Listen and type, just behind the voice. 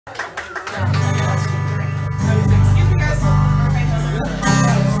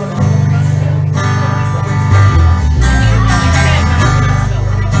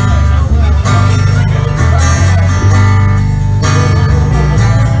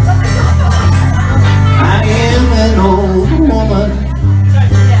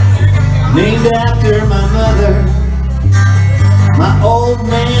Named after my mother. My old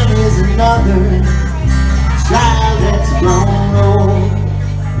man is another child that's grown old.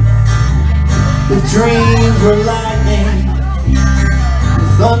 If dreams were lightning, if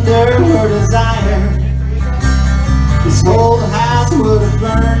thunder were desire, this whole house would have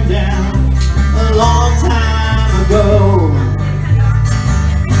burned down a long time ago.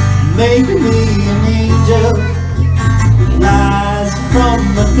 Make me an angel that flies from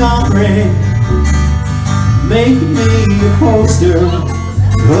Montgomery. Make me a poster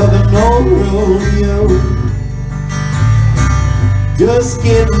of an old rodeo. Just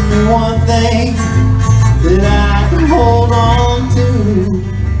give me one thing that I can hold on to.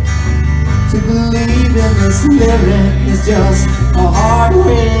 To believe in this living is just a hard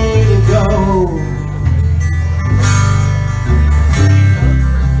way to go.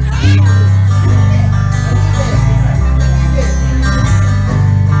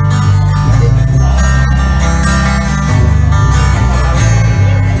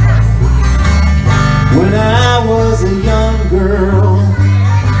 When I was a young girl,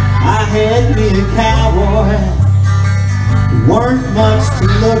 I had me a cowboy. Weren't much to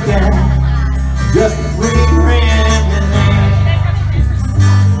look at, just a free rambling.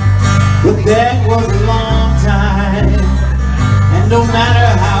 But that was a long time, and no matter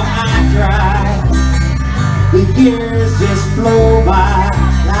how I try, the years just flow by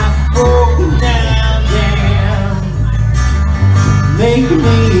like a broken down dam. Make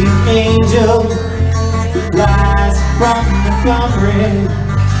me an angel flies from Montgomery.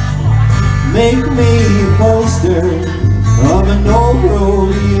 Make me a poster of an old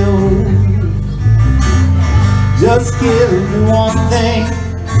rodeo. Just give me one thing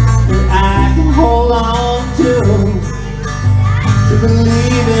that I can hold on to. To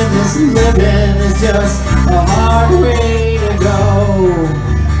believe in this living is just a hard way to go.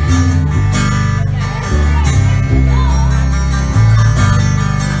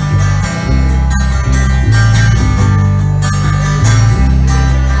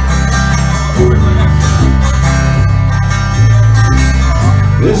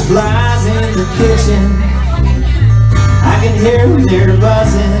 There's flies in the kitchen, I can hear them, they're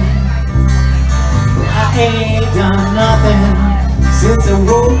buzzing. But I ain't done nothing since I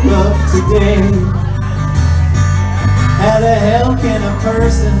woke up today. How the hell can a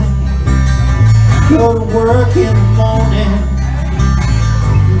person go to work in the morning,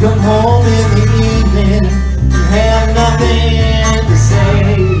 come home in the evening, and have nothing to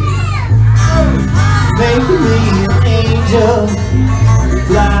say? Make me an angel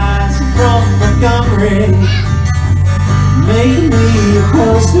flies from Montgomery. Make me a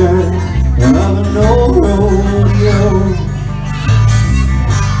poster of an old rodeo.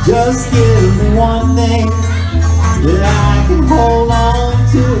 Just give me one thing that I can hold on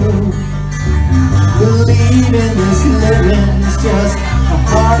to. Believe in this living is just a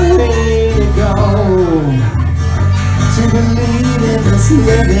hard way to go. To believe in this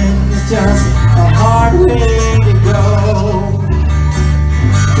living is just a hard way to go.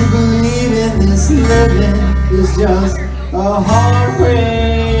 To believe in this living is just a hard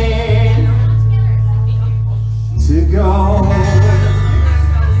way to go.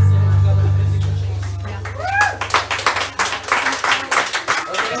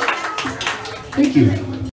 Thank you.